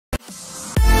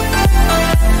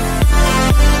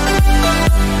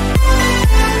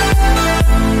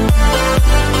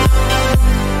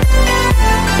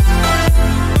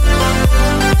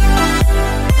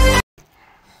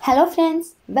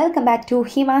friends, welcome back to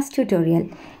Hima's tutorial.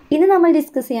 ഇന്ന് നമ്മൾ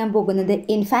discuss ചെയ്യാൻ പോകുന്നത്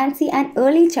ഇൻഫാൻസി ആൻഡ്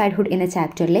ഏർലി ചൈൽഡ്ഹുഡ് എന്ന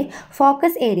ചാപ്റ്ററിലെ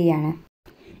ഫോക്കസ് ഏരിയയാണ്.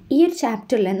 ഈ ഒരു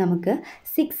ചാപ്റ്ററിൽ നമുക്ക്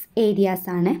 6 ഏരിയാസ്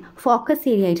ആണ് ഫോക്കസ്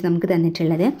ഏരിയ ആയിട്ട് നമുക്ക്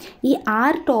തന്നിട്ടുള്ളത്. ഈ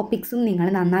 6 ടോപ്പിക്സും നിങ്ങൾ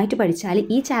നന്നായിട്ട് പഠിച്ചാൽ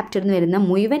ഈ ചാപ്റ്ററിൽ നിന്ന് വരുന്ന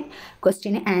മുഴുവൻ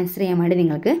ക്വസ്റ്റ്യന് ആൻസർ ചെയ്യാൻ വേണ്ടി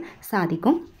നിങ്ങൾക്ക്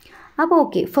സാധിക്കും. അപ്പോൾ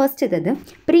okay, first ഇതത്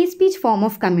pre speech form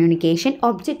of communication,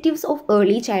 objectives of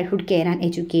early childhood care and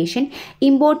education,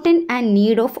 important and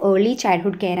need of early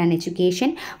childhood care and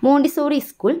education, Montessori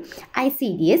school,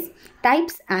 ICDS,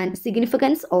 types and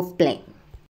significance of play.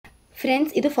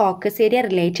 Friends, ഇത് focus area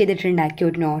relate ചെയ്തിട്ടുണ്ടാക്കിയ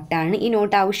ഒരു നോട്ടാണ്. ഈ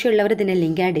not ആവശ്യമുള്ളവർ ഇതിൻ്റെ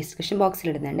link ഞാൻ description ബോക്സിൽ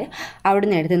ഇടുന്നുണ്ട്, അവിടെ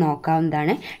നിന്ന് എടുത്ത്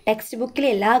നോക്കാവുന്നതാണ്. ടെക്സ്റ്റ് ബുക്കിൽ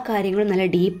എല്ലാ കാര്യങ്ങളും നല്ല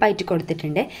ഡീപ്പായിട്ട്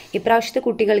കൊടുത്തിട്ടുണ്ട്. ഇപ്രാവശ്യത്തെ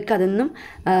കുട്ടികൾക്ക് അതൊന്നും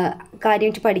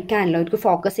കാര്യമായിട്ട് പഠിക്കാനല്ലോ, അവർക്ക്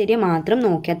ഫോക്കസ് ഏരിയ മാത്രം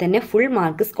നോക്കിയാൽ തന്നെ ഫുൾ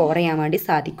മാർക്ക് സ്കോർ ചെയ്യാൻ വേണ്ടി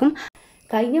സാധിക്കും.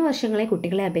 കഴിഞ്ഞ വർഷങ്ങളെ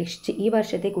കുട്ടികളെ അപേക്ഷിച്ച് ഈ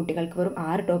വർഷത്തെ കുട്ടികൾക്ക് വെറും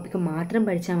 6 ടോപ്പിക്ക് മാത്രം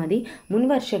പഠിച്ചാൽ മതി. മുൻ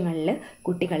വർഷങ്ങളിൽ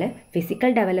കുട്ടികൾ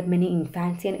physical development,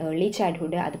 infancy and early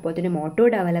childhood, അതുപോലെ തന്നെ motor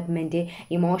development,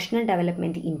 emotional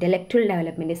development, intellectual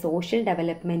development, social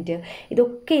development,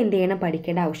 ഇതൊക്കെ എന്ത് ചെയ്യണം,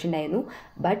 പഠിക്കേണ്ട ആവശ്യമുണ്ടായിരുന്നു.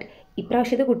 ബട്ട്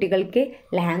ഇപ്രാവശ്യത്തെ കുട്ടികൾക്ക്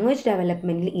ലാംഗ്വേജ്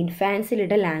ഡെവലപ്മെൻറ്റിൽ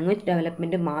ഇൻഫാൻസിലുള്ള ലാംഗ്വേജ്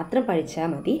ഡെവലപ്മെൻറ്റ് മാത്രം പഠിച്ചാൽ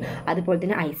മതി. അതുപോലെ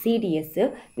തന്നെ ICDS,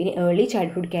 പിന്നെ ഏർലി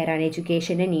ചൈൽഡ്ഹുഡ് കെയർ ആൻഡ്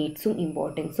എഡ്യൂക്കേഷൻ്റെ നീഡ്സും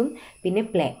ഇമ്പോർട്ടൻസും, പിന്നെ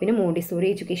പ്ലേ, പിന്നെ മോണ്ടിസോറി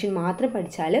എഡ്യൂക്കേഷൻ മാത്രം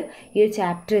പഠിച്ചാൽ ഈ ഒരു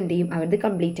ചാപ്റ്റർ എന്ത് ചെയ്യും, അവരത്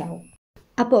കംപ്ലീറ്റ് ആവും.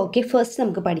 അപ്പോൾ ഓക്കെ, ഫസ്റ്റ്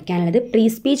നമുക്ക് പഠിക്കാനുള്ളത് pre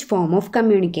speech form of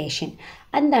communication.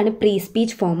 എന്താണ് pre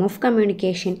speech form of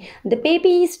communication? The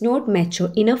baby is not mature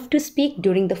enough to speak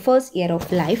during the first year of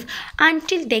life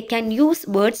until they can use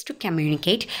words to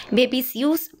communicate. Babies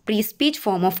use pre-speech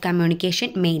form of communication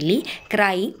mainly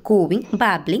crying, cooing,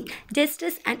 babbling,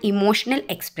 gestures and emotional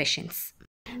expressions.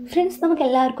 Friends, നമുക്ക്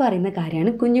എല്ലാവർക്കും അറിയുന്ന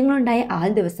കാര്യമാണ് കുഞ്ഞുങ്ങളുണ്ടായ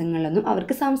ആദ്യ ദിവസങ്ങളിലൊന്നും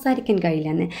അവർക്ക് സംസാരിക്കാൻ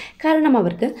കഴിയില്ലെന്ന്. കാരണം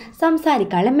അവർക്ക്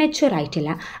സംസാരിക്കാനുള്ള മെച്യൂർ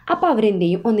ആയിട്ടില്ല. അപ്പോൾ അവരെന്ത്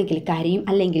ചെയ്യും, ഒന്നുകിൽ കരയും,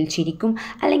 അല്ലെങ്കിൽ ചിരിക്കും,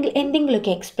 അല്ലെങ്കിൽ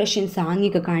എന്തെങ്കിലുമൊക്കെ എക്സ്പ്രഷൻസ്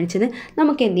ആംഗ്യമൊക്കെ കാണിച്ചത്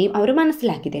നമുക്ക് എന്ത് ചെയ്യും, അവർ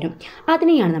മനസ്സിലാക്കി തരും.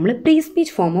 അതിനെയാണ് നമ്മൾ pre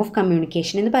speech form of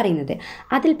communication എന്ന് പറയുന്നത്.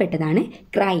 അതിൽപ്പെട്ടതാണ്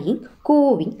crying,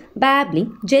 കൂവിങ്,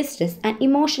 babbling, gestures and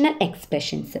emotional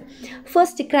expressions.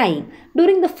 First, crying.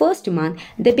 During the first month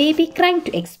the baby crying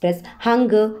to express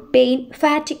hunger, pain,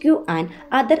 ഫാറ്റിഗ്യൂ and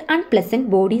other unpleasant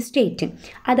body state.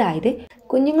 അതായത്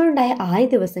കുഞ്ഞുങ്ങളുണ്ടായ ആദ്യ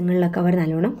ദിവസങ്ങളിലൊക്കെ അവർ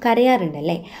നല്ലോണം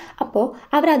കരയാറുണ്ടല്ലേ. അപ്പോൾ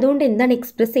അവരതുകൊണ്ട് എന്താണ്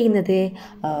എക്സ്പ്രസ് ചെയ്യുന്നത്?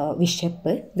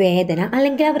 വിശപ്പ്, വേദന,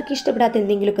 അല്ലെങ്കിൽ അവർക്ക് ഇഷ്ടപ്പെടാത്ത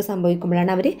എന്തെങ്കിലുമൊക്കെ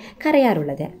സംഭവിക്കുമ്പോഴാണ് അവർ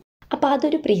കരയാറുള്ളത്. അപ്പോൾ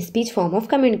അതൊരു പ്രീ സ്പീച്ച് ഫോം ഓഫ്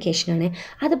കമ്മ്യൂണിക്കേഷനാണ്.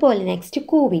 അതുപോലെ നെക്സ്റ്റ്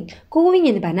കൂവിങ്. കൂവിങ്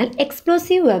എന്ന് പറഞ്ഞാൽ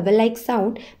explosive Wavell like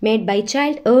sound made by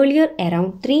child earlier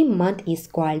around 3 months is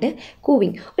called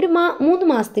കൂവിങ്. ഒരു 3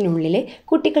 മാസത്തിനുള്ളിൽ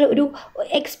കുട്ടികൾ ഒരു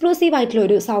എക്സ്പ്ലോസീവ് ആയിട്ടുള്ള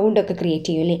ഒരു സൗണ്ടൊക്കെ ക്രിയേറ്റ്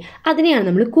ചെയ്യൂലേ, അതിനെയാണ്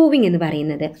നമ്മൾ കൂവിങ് എന്ന്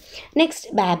പറയുന്നത്.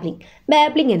 Next, babbling.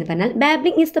 ബാബ്ലിങ് എന്ന് പറഞ്ഞാൽ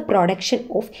babbling is the production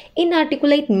of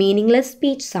ഇൻആർട്ടിക്കുലേറ്റ് meaningless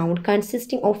speech sound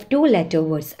consisting of 2 letter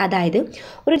words. അതായത്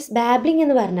ഒരു ബാബ്ലിങ്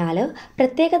എന്ന് പറഞ്ഞാൽ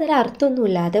പ്രത്യേകതര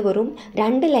അർത്ഥമൊന്നുമില്ലാതെ വെറും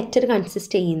 2 ലെറ്റർ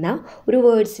കൺസിസ്റ്റ് ചെയ്യുന്ന ഒരു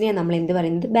വേർഡ്സിനെയാണ് നമ്മൾ എന്ത്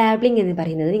പറയുന്നത്, ബാബ്ലിങ് എന്ന്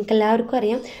പറയുന്നത്. നിങ്ങൾക്ക് എല്ലാവർക്കും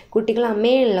അറിയാം, കുട്ടികൾ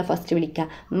അമ്മയെയുള്ള ഫസ്റ്റ് വിളിക്കുക,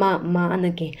 മ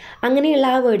എന്നൊക്കെ, അങ്ങനെയുള്ള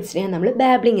ആ വേർഡ്സിനെയാണ് നമ്മൾ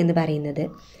ബാബ്ലിങ് എന്ന് പറയുന്നത്.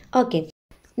 Okay,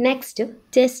 next,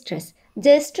 gestures.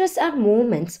 Gestures are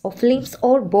movements of limbs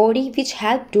or body which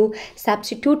help to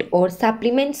substitute or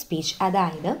supplement speech.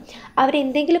 അതായത്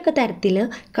അവരെന്തെങ്കിലുമൊക്കെ തരത്തിൽ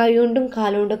കൈകൊണ്ടും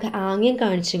കാലുകൊണ്ടൊക്കെ ആംഗ്യം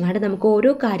കാണിച്ചുകൊണ്ട് നമുക്ക്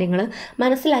ഓരോ കാര്യങ്ങൾ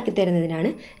മനസ്സിലാക്കി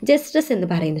തരുന്നതിനാണ് ജെസ്റ്റേഴ്സ് എന്ന്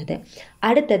പറയുന്നത്.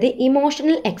 അടുത്തത്,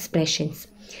 emotional expressions.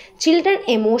 Children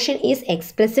emotion is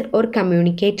expressed or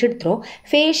communicated through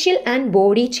facial and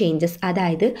body changes.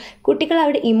 അതായത് കുട്ടികൾ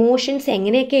അവരുടെ ഇമോഷൻസ്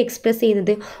എങ്ങനെയൊക്കെ എക്സ്പ്രസ്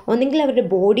ചെയ്യുന്നത്, ഒന്നെങ്കിൽ അവരുടെ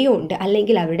ബോഡി ഉണ്ട്,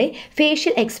 അല്ലെങ്കിൽ അവരുടെ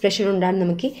ഫേഷ്യൽ എക്സ്പ്രഷൻ കൊണ്ടാണ്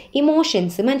നമുക്ക്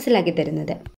ഇമോഷൻസ് മനസ്സിലാക്കി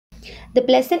തരുന്നത്. The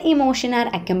pleasant emotions are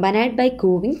accompanied by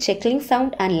cooing, chuckling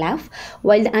sound and laugh,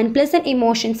 while the unpleasant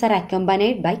emotions are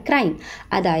accompanied by crying.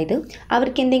 അതായത്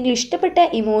അവർക്ക് എന്തെങ്കിലും ഇഷ്ടപ്പെട്ട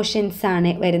ഇമോഷൻസ്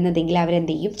ആണ് വരുന്നതെങ്കിൽ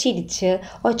അവരെന്ത് ചെയ്യും, ചിരിച്ച്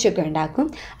ഒച്ചയൊക്കെ ഉണ്ടാക്കും.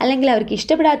 അല്ലെങ്കിൽ അവർക്ക്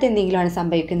ഇഷ്ടപ്പെടാത്ത എന്തെങ്കിലുമാണ്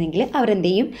സംഭവിക്കുന്നതെങ്കിൽ അവരെന്ത്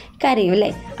ചെയ്യും, കരയും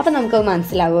അല്ലേ. അപ്പോൾ നമുക്ക്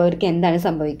മനസ്സിലാവും അവർക്ക് എന്താണ്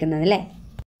സംഭവിക്കുന്നത് അല്ലേ.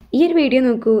 ഈ ഒരു വീഡിയോ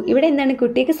നോക്കൂ, ഇവിടെ എന്താണ്,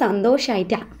 കുട്ടിക്ക്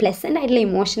സന്തോഷമായിട്ട് പ്ലസൻ്റ് ആയിട്ടുള്ള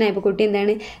ഇമോഷനായപ്പോൾ കുട്ടി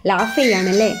എന്താണ്, ലാഫ്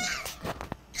ചെയ്യുകയാണല്ലേ.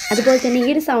 അതുപോലെ തന്നെ ഈ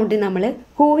ഒരു സൗണ്ട് നമ്മൾ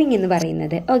കൂവിങ് എന്ന്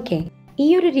പറയുന്നത്. ഓക്കെ, ഈ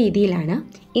ഒരു രീതിയിലാണ്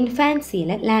ഇൻഫാൻസിയിൽ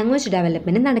ലാംഗ്വേജ്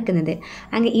ഡെവലപ്മെൻറ്റ് നടക്കുന്നത്.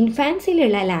 അങ്ങനെ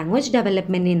ഇൻഫാൻസിയിലുള്ള ലാംഗ്വേജ്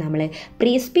ഡെവലപ്മെൻറ്റിനെ നമ്മൾ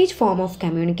pre speech form of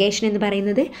communication എന്ന്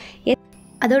പറയുന്നത്.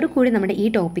 അതോടുകൂടി നമ്മുടെ ഈ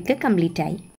ടോപ്പിക്ക് കംപ്ലീറ്റ്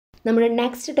ആയി. നമ്മുടെ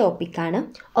നെക്സ്റ്റ് ടോപ്പിക്കാണ്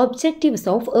objectives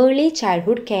of early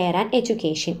childhood care and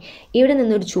education. ഇവിടെ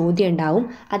നിന്നൊരു ചോദ്യം ഉണ്ടാവും,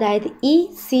 അതായത്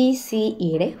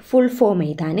ECCEയുടെ ഫുൾ ഫോം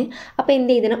എഴുതാൻ. അപ്പോൾ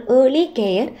എന്ത് എഴുതണം, ഏർലി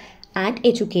കെയർ ആൻഡ്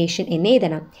എഡ്യൂക്കേഷൻ എന്ന്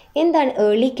എഴുതണം. എന്താണ്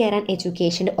early care and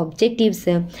എഡ്യൂക്കേഷൻ്റെ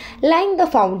objectives? Lying the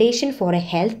foundation four A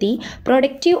healthy,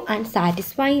 productive and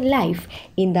satisfying life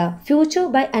in the future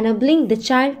by എനബിളിംഗ് the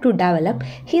child to develop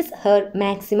his her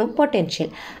maximum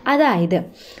potential. അതായത്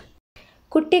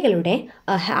കുട്ടികളുടെ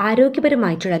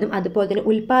ആരോഗ്യപരമായിട്ടുള്ളതും അതുപോലെ തന്നെ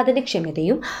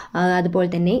ഉൽപ്പാദനക്ഷമതയും അതുപോലെ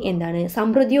തന്നെ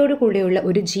സമൃദ്ധിയോടു കൂടിയുള്ള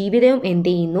ഒരു ജീവിതവും എന്ത്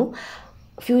ചെയ്യുന്നു,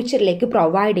 ഫ്യൂച്ചറിലേക്ക്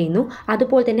പ്രൊവൈഡ് ചെയ്യുന്നു.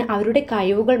 അതുപോലെ തന്നെ അവരുടെ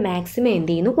കഴിവുകൾ മാക്സിമം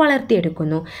എന്ത് ചെയ്യുന്നു,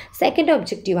 വളർത്തിയെടുക്കുന്നു. Second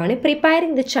ഒബ്ജക്റ്റീവാണ്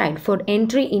preparing the child for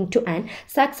entry in two and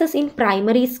success in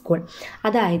primary school.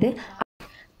 അതായത്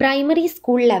പ്രൈമറി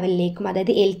സ്കൂൾ ലെവലിലേക്കും,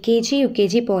 അതായത് LKG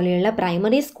UKG പോലെയുള്ള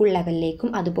പ്രൈമറി സ്കൂൾ ലെവലിലേക്കും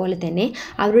അതുപോലെ തന്നെ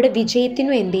അവരുടെ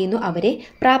വിജയത്തിനും എന്ത് ചെയ്യുന്നു, അവരെ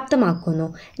പ്രാപ്തമാക്കുന്നു.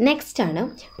 നെക്സ്റ്റ് ആണ്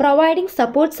providing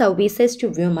support services to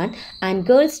women and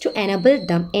girls to enable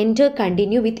dum enter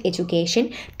continue with education,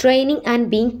 training and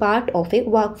being part of A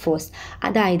work force.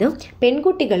 അതായത്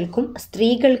പെൺകുട്ടികൾക്കും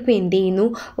സ്ത്രീകൾക്കും എന്ത് ചെയ്യുന്നു,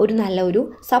 നല്ല ഒരു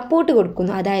സപ്പോർട്ട്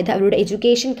കൊടുക്കുന്നു. അതായത് അവരുടെ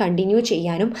എഡ്യൂക്കേഷൻ കണ്ടിന്യൂ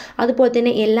ചെയ്യാനും അതുപോലെ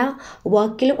തന്നെ എല്ലാ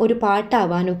വർക്കിലും ഒരു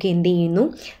പാർട്ടാവാനൊക്കെ എന്ത് ചെയ്യുന്നു,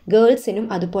 ഗേൾസിനും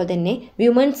അതുപോലെ തന്നെ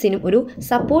വിമൻസിനും ഒരു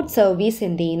സപ്പോർട്ട് സർവീസ്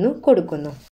എന്ത് ചെയ്യുന്നു,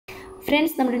 കൊടുക്കുന്നു.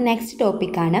 ഫ്രണ്ട്സ്, നമ്മുടെ നെക്സ്റ്റ്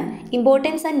ടോപ്പിക്കാണ്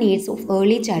importance and needs of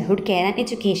early childhood care and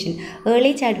education.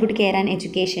 Early childhood care and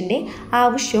എഡ്യൂക്കേഷൻ്റെ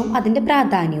ആവശ്യവും അതിൻ്റെ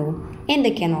പ്രാധാന്യവും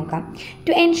എന്തൊക്കെയാണെന്ന് നോക്കാം.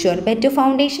 To ensure better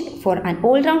foundation for an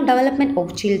all round development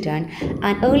of children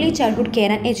and early childhood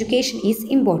care and education is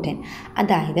important.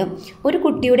 അതായത് ഒരു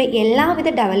കുട്ടിയുടെ എല്ലാവിധ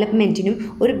ഡെവലപ്മെൻറ്റിനും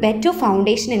ഒരു ബെറ്റർ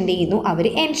ഫൗണ്ടേഷൻ എന്ത് ചെയ്യുന്നു, അവർ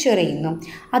എൻഷുർ ചെയ്യുന്നു.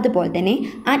 അതുപോലെ തന്നെ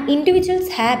an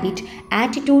individuals habit,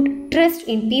 attitude, trust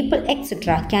in people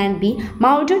etc. can be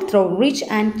molded through rich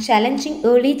and challenging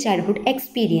early childhood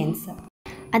experience.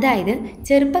 അതായത്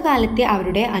ചെറുപ്പകാലത്തെ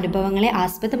അവരുടെ അനുഭവങ്ങളെ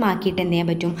ആസ്പദമാക്കിയിട്ട് എന്ത് ചെയ്യാൻ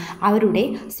പറ്റും, അവരുടെ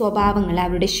സ്വഭാവങ്ങൾ,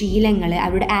 അവരുടെ ശീലങ്ങൾ,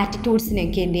 അവരുടെ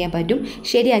ആറ്റിറ്റ്യൂഡ്സിനൊക്കെ എന്ത് ചെയ്യാൻ പറ്റും,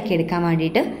 ശരിയാക്കിയെടുക്കാൻ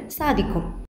വേണ്ടിയിട്ട് സാധിക്കും.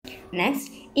 Next,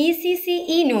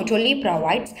 ECCE not only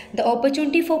provides the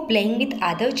opportunity for playing with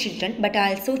other children but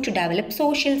also to develop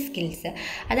social skills.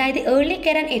 അതായത് ഏർലി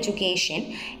കെയർ ആൻഡ് എഡ്യൂക്കേഷൻ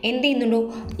എന്ത് ചെയ്യുന്നുണ്ടോ,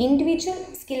 ഇൻഡിവിജ്വൽ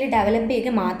സ്കില്ല് ഡെവലപ്പ്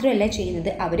ചെയ്യുക മാത്രമല്ല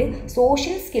ചെയ്യുന്നത്, അവർ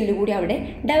സോഷ്യൽ സ്കില്ല് കൂടി അവിടെ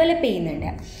ഡെവലപ്പ് ചെയ്യുന്നുണ്ട്.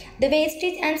 The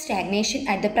wastage and stagnation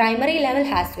at the primary level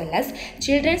as well as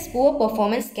children's poor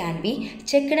performance can be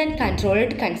checked and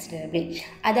controlled considerably.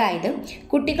 അതായത്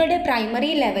കുട്ടികളുടെ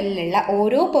പ്രൈമറി ലെവലിലുള്ള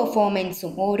ഓരോ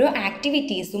പെർഫോമൻസും ഓരോ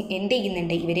ആക്ടിവിറ്റീസും എന്ത്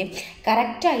ചെയ്യുന്നുണ്ട്, ഇവർ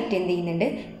കറക്റ്റായിട്ട് എന്ത് ചെയ്യുന്നുണ്ട്,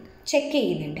 ചെക്ക്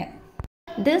ചെയ്യുന്നുണ്ട്.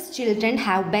 Thus children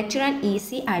have better and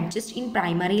easy adjust in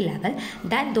primary level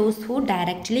than those who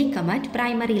directly come at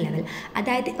primary level.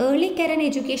 അതായത് ഏർലി കെയർ ആൻഡ്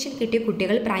എഡ്യൂക്കേഷൻ കിട്ടിയ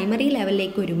കുട്ടികൾ പ്രൈമറി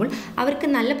ലെവലിലേക്ക് വരുമ്പോൾ അവർക്ക്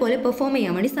നല്ലപോലെ പെർഫോം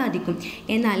ചെയ്യാൻ വേണ്ടി സാധിക്കും.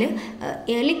 എന്നാൽ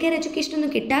ഏർലി കെയർ എഡ്യൂക്കേഷൻ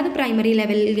ഒന്നും കിട്ടാതെ പ്രൈമറി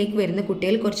ലെവലിലേക്ക് വരുന്ന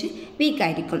കുട്ടികൾ കുറച്ച്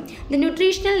വീക്കായിരിക്കും. The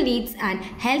nutritional needs and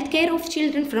health care of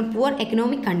children from poor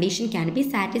economic condition can be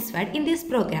satisfied in this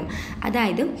programme.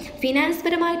 അതായത് ഫിനാൻസ്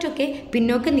പരമായിട്ടൊക്കെ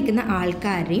പിന്നോക്കം നിൽക്കുന്ന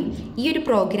ആൾക്കാരെയും ഈ ഒരു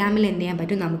പ്രോഗ്രാമിൽ എന്ത് ചെയ്യാൻ പറ്റും,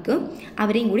 നമുക്ക്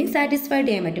അവരെയും കൂടി സാറ്റിസ്ഫൈഡ്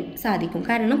ചെയ്യാൻ സാധിക്കും.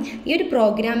 കാരണം ഈ ഒരു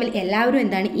പ്രോഗ്രാമിൽ എല്ലാവരും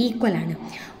എന്താണ്, ഈക്വൽ ആണ്.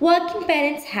 Working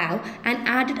parents have and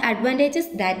added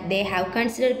advantages that they have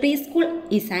considered pre school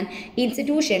is an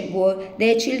institution where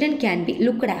there children can be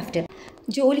looked after.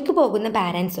 ജോലിക്ക് പോകുന്ന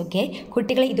പാരൻസൊക്കെ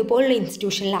കുട്ടികളെ ഇതുപോലുള്ള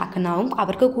ഇൻസ്റ്റിറ്റ്യൂഷനിലാക്കുന്നതാവും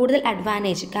അവർക്ക് കൂടുതൽ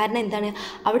അഡ്വാൻറ്റേജ്. കാരണം എന്താണ്,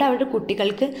 അവിടെ അവരുടെ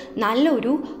കുട്ടികൾക്ക്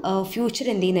നല്ലൊരു ഫ്യൂച്ചർ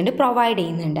എന്ത് ചെയ്യുന്നുണ്ട്, പ്രൊവൈഡ്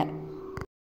ചെയ്യുന്നുണ്ട്.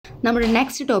 നമ്മുടെ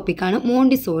നെക്സ്റ്റ് ടോപ്പിക്കാണ്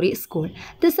Montessori school.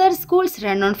 This R schools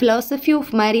run on philosophy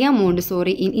of Maria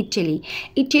Montessori in Italy.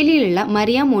 ഇറ്റലിയിലുള്ള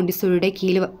Maria മോണ്ടിസോറിയുടെ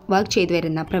കീഴിൽ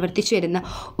പ്രവർത്തിച്ചു വരുന്ന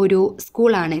ഒരു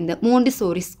സ്കൂളാണ് ഇത്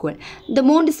Montessori school. The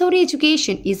Montessori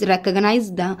education is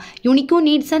recognise the യുണിക്കോ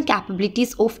needs and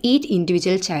capabilities of each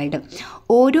individual child.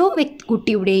 ഓരോ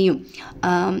കുട്ടിയുടെയും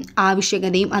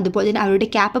ആവശ്യകതയും അതുപോലെ തന്നെ അവരുടെ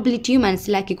ക്യാപ്പബിലിറ്റിയും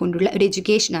മനസ്സിലാക്കിക്കൊണ്ടുള്ള ഒരു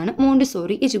എഡ്യൂക്കേഷനാണ്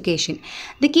Montessori education.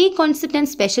 The key concept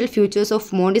and special futures of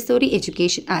Montessori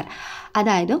education R.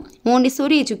 അതായത്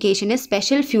മോണ്ടിസോറി എഡ്യൂക്കേഷൻ്റെ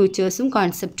സ്പെഷ്യൽ ഫ്യൂച്ചേഴ്സും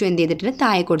കോൺസെപ്റ്റും എന്ത് ചെയ്തിട്ടുണ്ട്,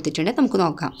 താഴെ കൊടുത്തിട്ടുണ്ട്, നമുക്ക്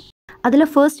നോക്കാം. അതിൽ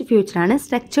ഫസ്റ്റ് ഫ്യൂച്ചറാണ്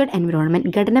സ്ട്രക്ചേർഡ് എൻവിറോൺമെൻറ്റ്,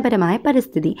 ഘടനാപരമായ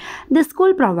പരിസ്ഥിതി. The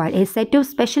school provide A set of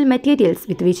special materials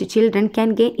with which children can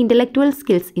gain intellectual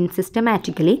skills in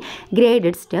systematically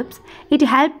graded steps. It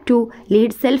help to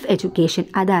lead self education.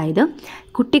 അതായത്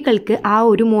കുട്ടികൾക്ക് ആ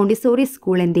ഒരു മോണ്ടിസോറി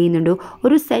സ്കൂൾ എന്ത് ചെയ്യുന്നുണ്ടോ,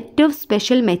 ഒരു set of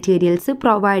special materials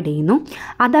provide ചെയ്യുന്നു.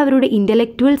 അത് അവരുടെ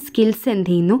ഇൻ്റലക്ച്വൽ സ്കിൽസ്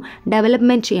എന്ത് ചെയ്യുന്നു,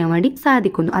 ഡെവലപ്മെൻറ്റ് ചെയ്യാൻ വേണ്ടി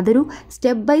സാധിക്കുന്നു. അതൊരു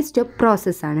സ്റ്റെപ്പ് ബൈ സ്റ്റെപ്പ്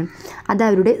പ്രോസസ്സാണ്. അത്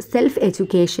അവരുടെ സെൽഫ്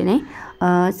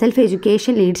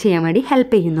എഡ്യൂക്കേഷൻ ലീഡ് ചെയ്യാൻ വേണ്ടി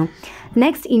ഹെൽപ്പ് ചെയ്യുന്നു.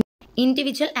 Next,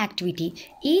 individual activity.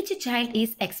 Each child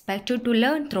is expected to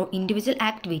learn through individual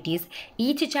activities.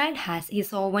 Each child has his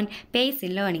own pace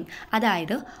in learning.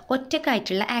 അതായത്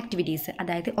ഒറ്റക്കായിട്ടുള്ള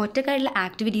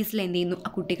ആക്ടിവിറ്റീസിൽ എന്ത് ചെയ്യുന്നു,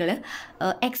 കുട്ടികൾ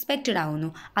എക്സ്പെക്റ്റഡ് ആവുന്നു.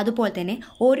 അതുപോലെ തന്നെ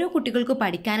ഓരോ കുട്ടികൾക്കും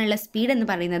പഠിക്കാനുള്ള സ്പീഡ് എന്ന്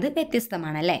പറയുന്നത്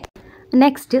വ്യത്യസ്തമാണല്ലേ.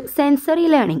 Next, sensory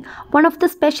learning. One of the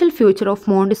special features of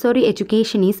Montessori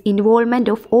education is involvement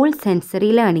of all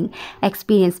sensory learning.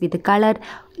 Experience with color,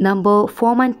 number,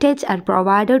 form and touch are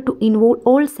provided to involve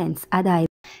all sense. അതായത്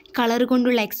colour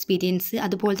കൊണ്ടുള്ള experience,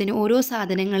 അതുപോലെ തന്നെ ഓരോ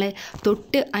സാധനങ്ങൾ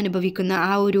തൊട്ട് അനുഭവിക്കുന്ന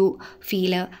ആ ഒരു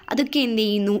ഫീല്, അതൊക്കെ എന്ത്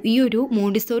ചെയ്യുന്നു, ഈ ഒരു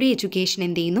മോണ്ടിസോറി എഡ്യൂക്കേഷൻ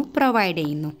എന്ത് ചെയ്യുന്നു, പ്രൊവൈഡ്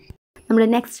ചെയ്യുന്നു. നമ്മുടെ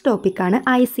നെക്സ്റ്റ് ടോപ്പിക്കാണ്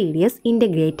ICDS,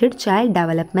 integrated child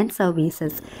development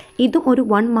services. ഇതും ഒരു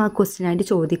 1 മാർക്ക് ക്വസ്റ്റ്യനായിട്ട്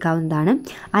ചോദിക്കാവുന്നതാണ്.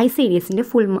 ICDSൻ്റെ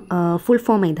ഫുൾ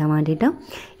ഫോം എഴുതാൻ വേണ്ടിയിട്ട്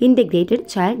ഇൻ്റഗ്രേറ്റഡ്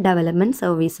ചൈൽഡ് ഡെവലപ്മെൻറ്റ്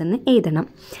സർവീസ് എന്ന് എഴുതണം.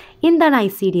 എന്താണ്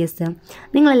ICDS?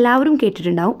 നിങ്ങളെല്ലാവരും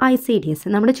കേട്ടിട്ടുണ്ടാവും ICDS.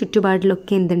 നമ്മുടെ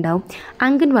ചുറ്റുപാടിലൊക്കെ എന്തുണ്ടാവും,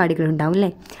 അംഗൻവാടികളുണ്ടാവും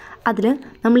അല്ലേ. അതിൽ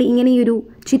നമ്മൾ ഇങ്ങനെ ഈ ഒരു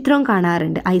ചിത്രം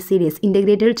കാണാറുണ്ട്. ICDS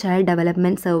integrated child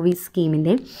development service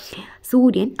സ്കീമിൻ്റെ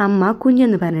സൂര്യൻ, അമ്മ,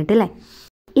 കുഞ്ഞെന്ന് പറഞ്ഞിട്ട് അല്ലേ.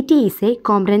 It is a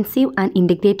comprehensive and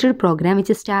integrated program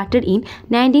which started in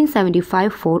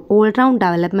 1975 for all-round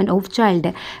development of child.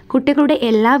 കുട്ടികളുടെ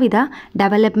എല്ലാവിധ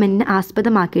ഡെവലപ്മെൻറ്റിന്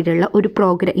ആസ്പദമാക്കിയിട്ടുള്ള ഒരു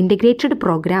ഇൻ്റഗ്രേറ്റഡ്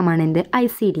പ്രോഗ്രാമാണ് എന്ത്,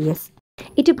 ICDS.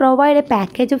 It provides a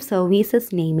package of services,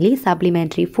 namely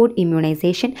supplementary food,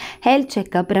 immunization, health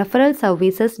checkup, referral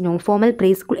services, non-formal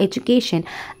preschool education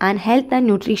and health and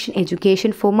nutrition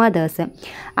education for mothers.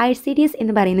 ICDS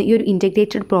എന്ന് പറയുന്ന ഈ ഒരു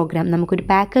integrated programme നമുക്കൊരു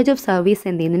പാക്കേജ് ഓഫ് സർവീസ്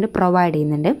എന്ത് ചെയ്യുന്നുണ്ട്, provide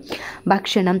ചെയ്യുന്നുണ്ട്.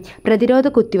 ഭക്ഷണം, പ്രതിരോധ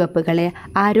കുത്തിവയ്പ്പുകൾ,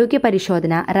 ആരോഗ്യ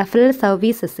പരിശോധന, റെഫറൽ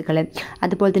സർവീസസുകൾ,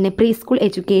 അതുപോലെ തന്നെ പ്രീ സ്കൂൾ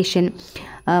എഡ്യൂക്കേഷൻ,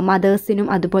 മദേഴ്സിനും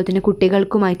അതുപോലെ തന്നെ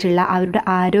കുട്ടികൾക്കുമായിട്ടുള്ള അവരുടെ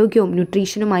ആരോഗ്യവും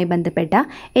ന്യൂട്രീഷനുമായി ബന്ധപ്പെട്ട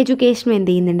എഡ്യൂക്കേഷനും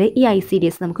എന്ത് ചെയ്യുന്നുണ്ട്, ഈ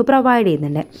ICDS നമുക്ക് പ്രൊവൈഡ്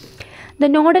ചെയ്യുന്നുണ്ട്. The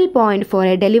nodal point four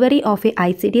A delivery of A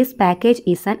ICDS package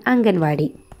is an anganwadi.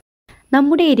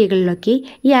 നമ്മുടെ ഏരിയകളിലൊക്കെ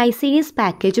ഈ ICDS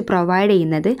പാക്കേജ് പ്രൊവൈഡ്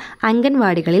ചെയ്യുന്നത്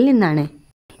അംഗൻവാടികളിൽ നിന്നാണ്.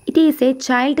 It is a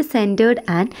child-centered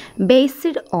and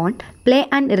based on play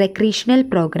and recreational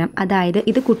program. അതായത്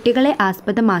ഇത് കുട്ടികളെ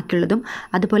ആസ്പദമാക്കിയുള്ളതും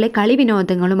അതുപോലെ കളി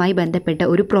വിനോദങ്ങളുമായി ബന്ധപ്പെട്ട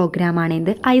ഒരു പ്രോഗ്രാമാണ്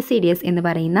എന്ത്, ICDS എന്ന്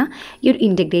പറയുന്ന ഈ ഒരു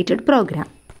ഇൻ്റഗ്രേറ്റഡ് പ്രോഗ്രാം.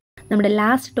 നമ്മുടെ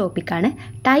ലാസ്റ്റ് ടോപ്പിക്കാണ്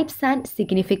types and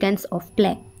significance of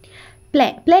play.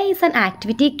 Play is an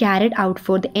activity carried out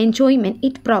for the enjoyment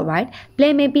it provides.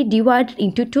 Play may be divided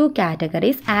into 2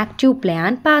 categories, active play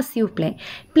and passive play.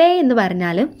 Play എന്ന്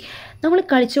പറഞ്ഞാൽ നമ്മൾ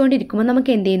കളിച്ചുകൊണ്ടിരിക്കുമ്പോൾ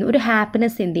നമുക്ക് എന്ത് ചെയ്യുന്നു, ഒരു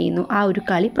happiness എന്ത് ചെയ്യുന്നു, ആ ഒരു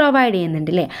കളി പ്രൊവൈഡ്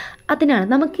ചെയ്യുന്നുണ്ട് അല്ലേ. അതിനാണ്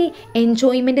നമുക്ക്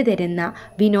എൻജോയ്മെൻറ്റ് തരുന്ന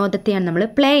വിനോദത്തെയാണ് നമ്മൾ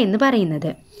പ്ലേ എന്ന് പറയുന്നത്.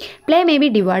 Play may be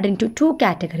divide in to 2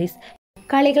 categories.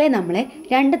 കളികളെ നമ്മൾ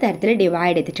 2 തരത്തിൽ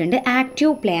ഡിവൈഡ് ചെയ്തിട്ടുണ്ട്,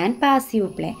 active play and passive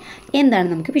play. എന്താണ്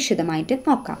നമുക്ക് വിശദമായിട്ട്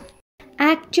നോക്കാം.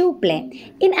 Active play.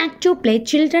 In active play,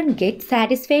 children get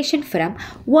satisfaction from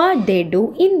what they do.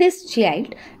 In this child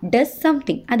does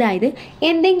something. അതായത്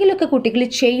എന്തെങ്കിലുമൊക്കെ കുട്ടികൾ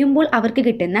ചെയ്യുമ്പോൾ അവർക്ക്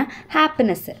കിട്ടുന്ന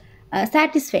ഹാപ്പിനെസ്,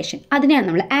 സാറ്റിസ്ഫാക്ഷൻ, അതിനെയാണ്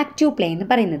നമ്മൾ ആക്റ്റീവ് പ്ലേ എന്ന്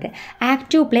പറയുന്നത്.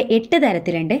 ആക്റ്റീവ് പ്ലേ 8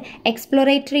 തരത്തിലുണ്ട്.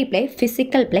 Exploratory play,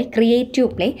 physical play, creative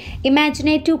play,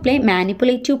 imaginative play,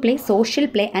 manipulative play, social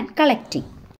play and collective.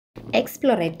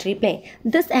 Exploratory play.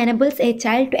 This enables a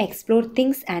child to explore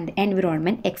things and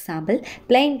environment. Example,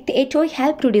 playing a toy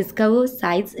help to discover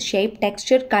size, shape,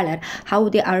 texture, color, how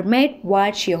they are made,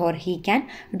 what she or he can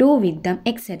do with them,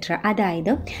 etc.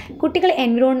 അതായത് കുട്ടികൾ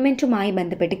എൻവിറോൺമെൻറ്റുമായി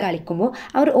ബന്ധപ്പെട്ട് കളിക്കുമ്പോൾ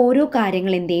അവർ ഓരോ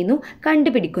കാര്യങ്ങൾ എന്ത് ചെയ്യുന്നു,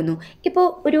 കണ്ടുപിടിക്കുന്നു. ഇപ്പോൾ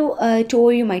ഒരു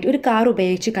ടോയുമായിട്ട് ഒരു കാർ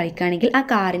ഉപയോഗിച്ച് കളിക്കുകയാണെങ്കിൽ ആ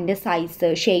കാറിൻ്റെ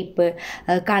സൈസ്, ഷേപ്പ്,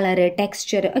 കളറ്,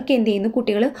 ടെക്സ്ചർ ഒക്കെ എന്ത് ചെയ്യുന്നു,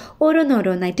 കുട്ടികൾ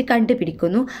ഓരോന്നോരോന്നായിട്ട്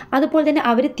കണ്ടുപിടിക്കുന്നു. അതുപോലെ തന്നെ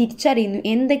അവർ തിരിച്ചറിയുന്നു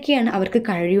എന്തൊക്കെയാണ് അവർക്ക്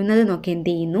കഴിയുന്നതെന്നൊക്കെ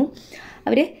എന്ത് ചെയ്യുന്നു,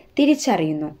 അവർ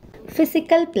തിരിച്ചറിയുന്നു.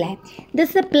 Physical play. This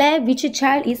is a play which a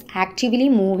child is actively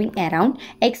moving around.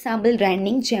 Example,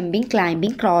 running, jumping,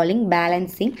 climbing, crawling,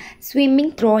 balancing, swimming,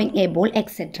 throwing a ball,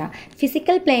 etc.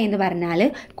 Physical play എന്ന് പറഞ്ഞാൽ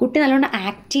കുട്ടി നല്ലോണം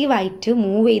ആക്റ്റീവായിട്ട്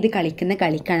മൂവ് ചെയ്ത് കളിക്കുന്ന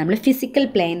കളിക്കാണ് നമ്മൾ ഫിസിക്കൽ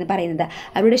പ്ലേ എന്ന് പറയുന്നത്.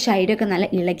 അവരുടെ ശരീരമൊക്കെ നല്ല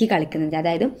ഇളകി കളിക്കുന്നത്,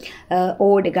 അതായത്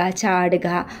ഓടുക, ചാടുക,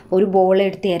 ഒരു ബോൾ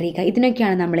എടുത്ത് എറിയുക,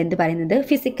 ഇതിനൊക്കെയാണ് നമ്മൾ എന്ത് പറയുന്നത്,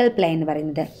 ഫിസിക്കൽ പ്ലേ എന്ന്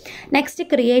പറയുന്നത്. Next,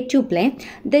 creative play.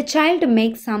 The child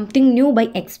make something nu by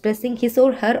expressing his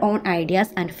or her own ideas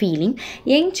and feeling.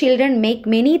 Young children make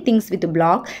many things with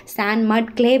block, sand, mud,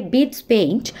 clay, beads,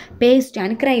 paint, paste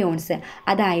and crayons.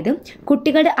 അതായത്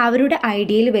കുട്ടികൾ അവരുടെ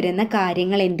ഐഡിയയിൽ വരുന്ന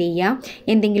കാര്യങ്ങൾ എന്ത് ചെയ്യുക,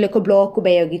 എന്തെങ്കിലുമൊക്കെ block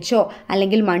ഉപയോഗിച്ചോ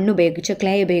അല്ലെങ്കിൽ മണ്ണ് ഉപയോഗിച്ചോ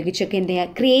ക്ലേ ഉപയോഗിച്ചോ ഒക്കെ എന്ത്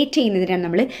ചെയ്യുക, ക്രിയേറ്റ് ചെയ്യുന്നതിനാണ്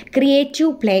നമ്മൾ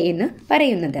ക്രിയേറ്റീവ് പ്ലേ എന്ന്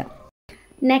പറയുന്നത്.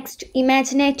 Next,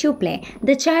 imaginative play.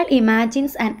 The child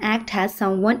imagines an act as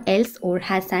someone else or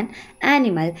as an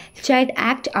animal. Child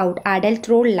act out adult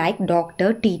role like doctor,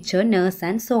 teacher, nurse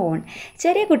and so on.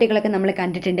 ചെറിയ കുട്ടികളൊക്കെ നമ്മൾ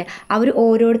കണ്ടിട്ടുണ്ട്, അവർ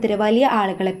ഓരോരുത്തർ വലിയ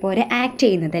ആളുകളെ പോലെ ആക്ട്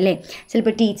ചെയ്യുന്നത് അല്ലേ.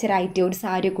 ചിലപ്പോൾ ടീച്ചറായിട്ട് ഒരു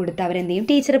സാരി കൊടുത്ത് അവരെന്ത് ചെയ്യും,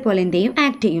 ടീച്ചറെ പോലെ എന്ത് ചെയ്യും,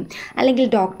 ആക്ട് ചെയ്യും. അല്ലെങ്കിൽ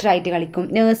ഡോക്ടറായിട്ട് കളിക്കും,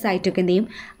 നേഴ്സായിട്ടൊക്കെ എന്ത് ചെയ്യും,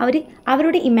 അവർ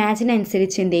അവരുടെ ഇമാജിൻ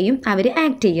അനുസരിച്ച് എന്ത് ചെയ്യും, അവർ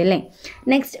ആക്ട് ചെയ്യും അല്ലേ.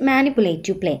 Next,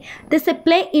 manipulative play. This A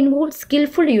play involve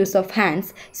skilful use of hands,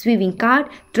 sweeping card,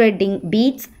 threading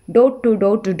beads, dot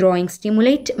drawing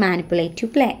stimulate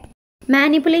manipulative play.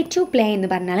 Manipulative play എന്ന്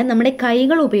പറഞ്ഞാൽ നമ്മുടെ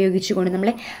കൈകൾ ഉപയോഗിച്ചുകൊണ്ട്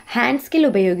നമ്മളെ ഹാൻഡ് സ്കിൽ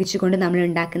ഉപയോഗിച്ചുകൊണ്ട് നമ്മൾ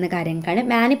ഉണ്ടാക്കുന്ന കാര്യങ്ങളാണ്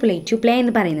മാനിപ്പുലേറ്റീവ് പ്ലേ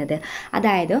എന്ന് പറയുന്നത്.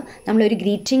 അതായത് നമ്മളൊരു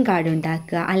ഗ്രീറ്റിംഗ് കാർഡ്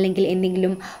ഉണ്ടാക്കുക, അല്ലെങ്കിൽ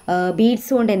എന്തെങ്കിലും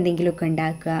ബീഡ്സ് കൊണ്ട് എന്തെങ്കിലുമൊക്കെ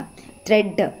ഉണ്ടാക്കുക,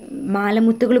 ത്രെഡ്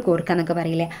മാലമുത്തുകൾ കോർക്കുക എന്നൊക്കെ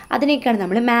പറയില്ലേ, അതിനൊക്കെയാണ്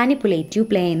നമ്മൾ മാനിപ്പുലേറ്റീവ്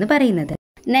പ്ലേ എന്ന് പറയുന്നത്.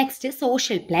 Next,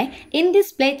 social play. In this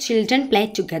play, children play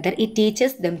together. It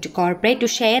teaches them to cooperate, to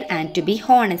share and to be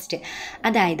honest.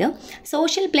 അതായത്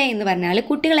സോഷ്യൽ പ്ലേ എന്ന് പറഞ്ഞാൽ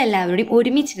കുട്ടികളെല്ലാവരുടെയും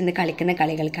ഒരുമിച്ചിരുന്ന് കളിക്കുന്ന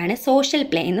കളികൾക്കാണ് സോഷ്യൽ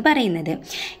പ്ലേ എന്ന് പറയുന്നത്.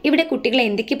 ഇവിടെ കുട്ടികളെ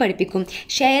എന്തൊക്കെ പഠിപ്പിക്കും?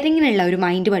 ഷെയറിങ്ങിനുള്ള ഒരു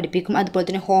മൈൻഡ് പഠിപ്പിക്കും, അതുപോലെ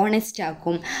തന്നെ ഹോണസ്റ്റ്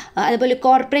ആക്കും, അതുപോലെ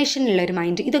കോർപ്പറേഷനുള്ള ഒരു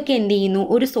മൈൻഡ്. ഇതൊക്കെ എന്ത് ചെയ്യുന്നു?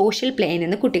 ഒരു സോഷ്യൽ പ്ലേയിൽ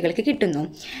നിന്ന് കുട്ടികൾക്ക് കിട്ടുന്നു.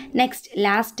 Next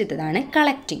ലാസ്റ്റത്തതാണ്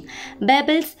collecting.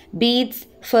 Bubbles, beads,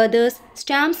 feathers,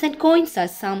 stamps and coins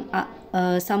are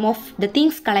some of the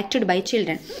things collected by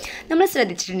children. നമ്മൾ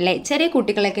ശ്രദ്ധിച്ചിട്ടുണ്ടല്ലേ, ചെറിയ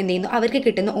കുട്ടികളൊക്കെ എന്ത് ചെയ്യുന്നു? അവർക്ക്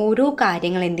കിട്ടുന്ന ഓരോ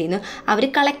കാര്യങ്ങൾ എന്ത് ചെയ്യുന്നു? അവർ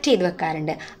കളക്ട് ചെയ്ത്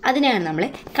വെക്കാറുണ്ട്. അതിനാണ് നമ്മൾ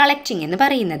കളക്ടിങ് എന്ന്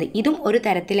പറയുന്നത്. ഇതും ഒരു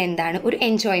തരത്തിൽ എന്താണ്? ഒരു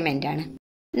എൻജോയ്മെൻ്റ് ആണ്.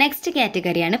 Next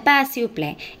കാറ്റഗറിയാണ് passive play.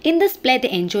 In this play the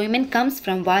enjoyment comes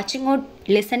from watching or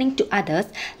listening to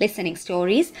others, listening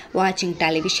stories, watching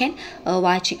television,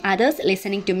 watching others,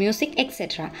 listening to music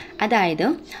etcetera. അതായത്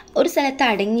ഒരു സ്ഥലത്ത്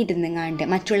അടങ്ങിയിരുന്നങ്ങാണ്ട്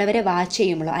മറ്റുള്ളവരെ വാച്ച്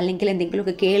ചെയ്യുമ്പോഴോ അല്ലെങ്കിൽ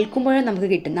എന്തെങ്കിലുമൊക്കെ കേൾക്കുമ്പോഴോ നമുക്ക്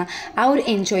കിട്ടുന്ന ആ ഒരു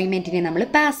എൻജോയ്മെൻറ്റിനെ നമ്മൾ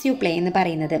പാസീവ് പ്ലേ എന്ന്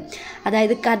പറയുന്നത്.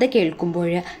 അതായത് കഥ കേൾക്കുമ്പോൾ,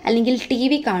 അല്ലെങ്കിൽ ടി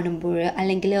വി കാണുമ്പോൾ,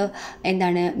 അല്ലെങ്കിൽ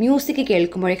എന്താണ് മ്യൂസിക്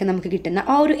കേൾക്കുമ്പോഴൊക്കെ നമുക്ക് കിട്ടുന്ന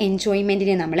ആ ഒരു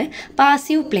എൻജോയ്മെൻറ്റിനെ നമ്മൾ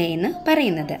പാസീവ് പ്ലേ എന്ന്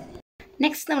പറയുന്നത്.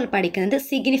 നെക്സ്റ്റ് നമ്മൾ പഠിക്കുന്നത്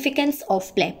significance of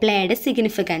play. പ്ലേയുടെ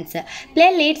significance. Play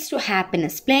leads to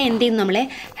happiness. Play എന്ത് ചെയ്യുന്നു? നമ്മളെ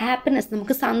ഹാപ്പിനെസ്,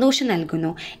 നമുക്ക് സന്തോഷം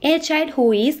നൽകുന്നു. A child who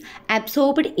is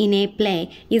absorbed in A play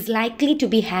is likely to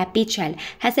be happy child.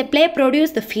 Has A play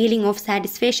produce the feeling of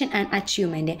satisfaction and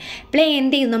achievement. Play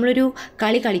എന്ത് ചെയ്യുന്നു? നമ്മളൊരു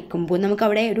കളി കളിക്കുമ്പോൾ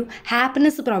നമുക്കവിടെ ഒരു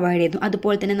ഹാപ്പിനെസ് പ്രൊവൈഡ് ചെയ്യുന്നു.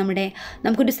 അതുപോലെ തന്നെ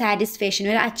നമുക്കൊരു സാറ്റിസ്ഫാക്ഷൻ,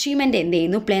 ഒരു അച്ചീവ്മെൻറ്റ് എന്ത്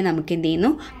ചെയ്യുന്നു? പ്ലേ നമുക്ക് എന്ത്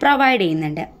ചെയ്യുന്നു? പ്രൊവൈഡ്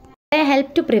ചെയ്യുന്നുണ്ട്. They help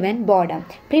to prevent boredom.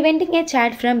 Preventing a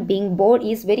child from being bored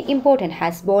is very important,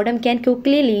 as boredom can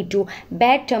quickly lead to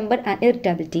bad temper and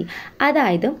irritability.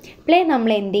 അതായത് പ്ലേ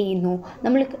നമ്മൾ എന്ത് ചെയ്യുന്നു?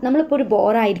 നമ്മളിപ്പോൾ ഒരു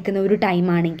ബോറായിരിക്കുന്ന ഒരു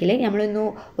ടൈമാണെങ്കിൽ നമ്മളൊന്ന്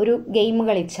ഒരു ഗെയിം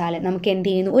കളിച്ചാൽ നമുക്ക് എന്ത്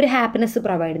ചെയ്യുന്നു? ഒരു ഹാപ്പിനെസ്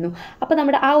പ്രൊവൈഡ് ചെയ്യുന്നു. അപ്പോൾ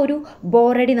നമ്മുടെ ആ ഒരു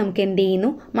ബോറടി നമുക്ക് എന്ത്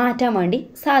ചെയ്യുന്നു? മാറ്റാൻ വേണ്ടി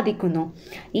സാധിക്കുന്നു.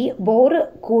 ഈ ബോറ്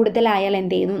കൂടുതലായാൽ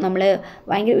എന്ത് ചെയ്യുന്നു? നമ്മൾ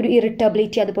ഭയങ്കര ഒരു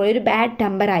ഇറിറ്റബിലിറ്റി, അതുപോലെ ഒരു ബാഡ്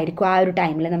ടെമ്പർ ആയിരിക്കും ആ ഒരു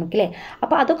ടൈമിൽ നമുക്കില്ലേ.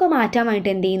 അപ്പോൾ അതൊക്കെ മാറ്റാൻ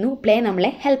വേണ്ടിയിട്ട് എന്ത് ചെയ്യുന്നു? പ്ലേ നമ്മളെ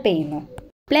ഹെൽപ്പ് ചെയ്യുന്നു.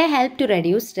 Play help to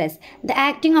reduce stress. The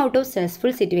acting out of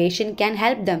stressful situation can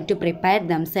help them to prepare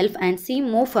themselves and seem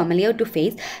more familiar to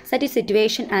face such a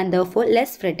situation and therefore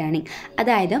less threatening.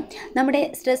 അതായത് നമ്മുടെ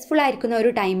stressful ആയിരിക്കുന്ന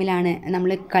ഒരു ടൈമിലാണ്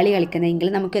നമ്മൾ കളി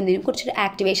കളിക്കുന്നതെങ്കിൽ നമുക്ക് എന്തെങ്കിലും കുറച്ചൊരു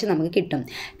ആക്ടിവേഷൻ നമുക്ക് കിട്ടും.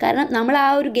 കാരണം നമ്മൾ ആ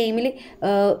ഒരു ഗെയിമിൽ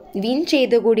വിൻ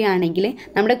ചെയ്ത് കൂടിയാണെങ്കിൽ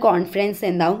നമ്മുടെ കോൺഫിഡൻസ്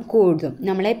എന്താവും? കൂടും.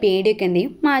 നമ്മളെ പേടിയൊക്കെ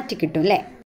എന്തെയും മാറ്റി കിട്ടും അല്ലേ.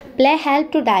 Play help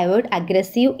to divert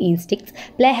aggressive instincts.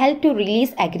 Play help to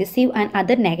release aggressive and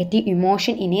other negative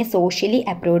emotion in a socially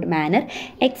approved manner.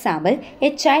 Example,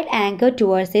 a child anger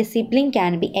towards a sibling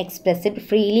can be expressed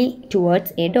freely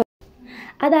towards a dog.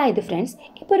 അതായത് friends,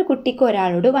 ഇപ്പോൾ ഒരു കുട്ടിക്ക്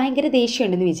ഒരാളോട് ഭയങ്കര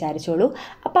ദേഷ്യമുണ്ടെന്ന് വിചാരിച്ചോളൂ.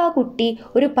 അപ്പോൾ ആ കുട്ടി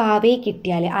ഒരു പാവയെ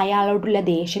കിട്ടിയാൽ അയാളോടുള്ള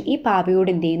ദേഷ്യം ഈ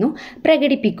പാവയോട് എന്ത് ചെയ്യുന്നു?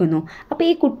 പ്രകടിപ്പിക്കുന്നു. അപ്പോൾ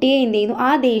ഈ കുട്ടിയെ എന്ത് ചെയ്യുന്നു? ആ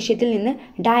ദേഷ്യത്തിൽ നിന്ന്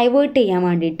ഡൈവേർട്ട് ചെയ്യാൻ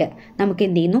വേണ്ടിയിട്ട് നമുക്ക്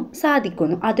എന്ത് ചെയ്യുന്നു?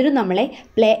 സാധിക്കുന്നു. അതിന് നമ്മളെ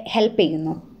പ്ലേ ഹെൽപ്പ്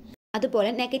ചെയ്യുന്നു.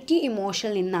 അതുപോലെ നെഗറ്റീവ്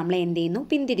ഇമോഷനിൽ നിന്ന് നമ്മളെ എന്ത് ചെയ്യുന്നു?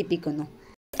 പിന്തിരിപ്പിക്കുന്നു.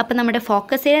 അപ്പോൾ നമ്മുടെ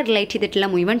ഫോക്കസ് ഏരിയ റിലേറ്റ് ചെയ്തിട്ടുള്ള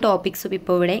മുഴുവൻ ടോപ്പിക്സും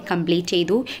ഇപ്പോൾ ഇവിടെ കംപ്ലീറ്റ്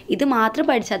ചെയ്തു. ഇത് മാത്രം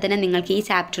പഠിച്ചാൽ തന്നെ നിങ്ങൾക്ക് ഈ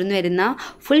ചാപ്റ്ററിൽ നിന്ന് വരുന്ന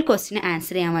ഫുൾ ക്വസ്റ്റിന്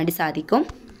ആൻസർ ചെയ്യാൻ വേണ്ടി സാധിക്കും.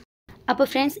 അപ്പോൾ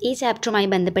ഫ്രണ്ട്സ്, ഈ ചാപ്റ്ററുമായി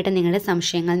ബന്ധപ്പെട്ട നിങ്ങളുടെ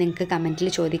സംശയങ്ങൾ നിങ്ങൾക്ക് കമൻറ്റിൽ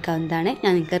ചോദിക്കാവുന്നതാണ്.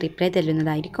 ഞാൻ നിങ്ങൾക്ക് റിപ്ലൈ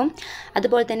തരുന്നതായിരിക്കും.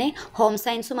 അതുപോലെ തന്നെ ഹോം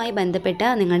സയൻസുമായി ബന്ധപ്പെട്ട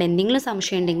നിങ്ങളുടെ എന്തെങ്കിലും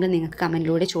സംശയം ഉണ്ടെങ്കിൽ നിങ്ങൾക്ക്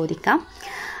കമൻറ്റിലൂടെ ചോദിക്കാം.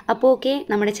 അപ്പോൾ ഓക്കെ,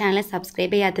 നമ്മുടെ ചാനൽ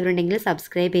സബ്സ്ക്രൈബ് ചെയ്യാത്തവരുണ്ടെങ്കിൽ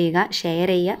സബ്സ്ക്രൈബ് ചെയ്യുക,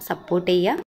 ഷെയർ ചെയ്യുക, സപ്പോർട്ട്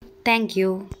ചെയ്യുക. താങ്ക്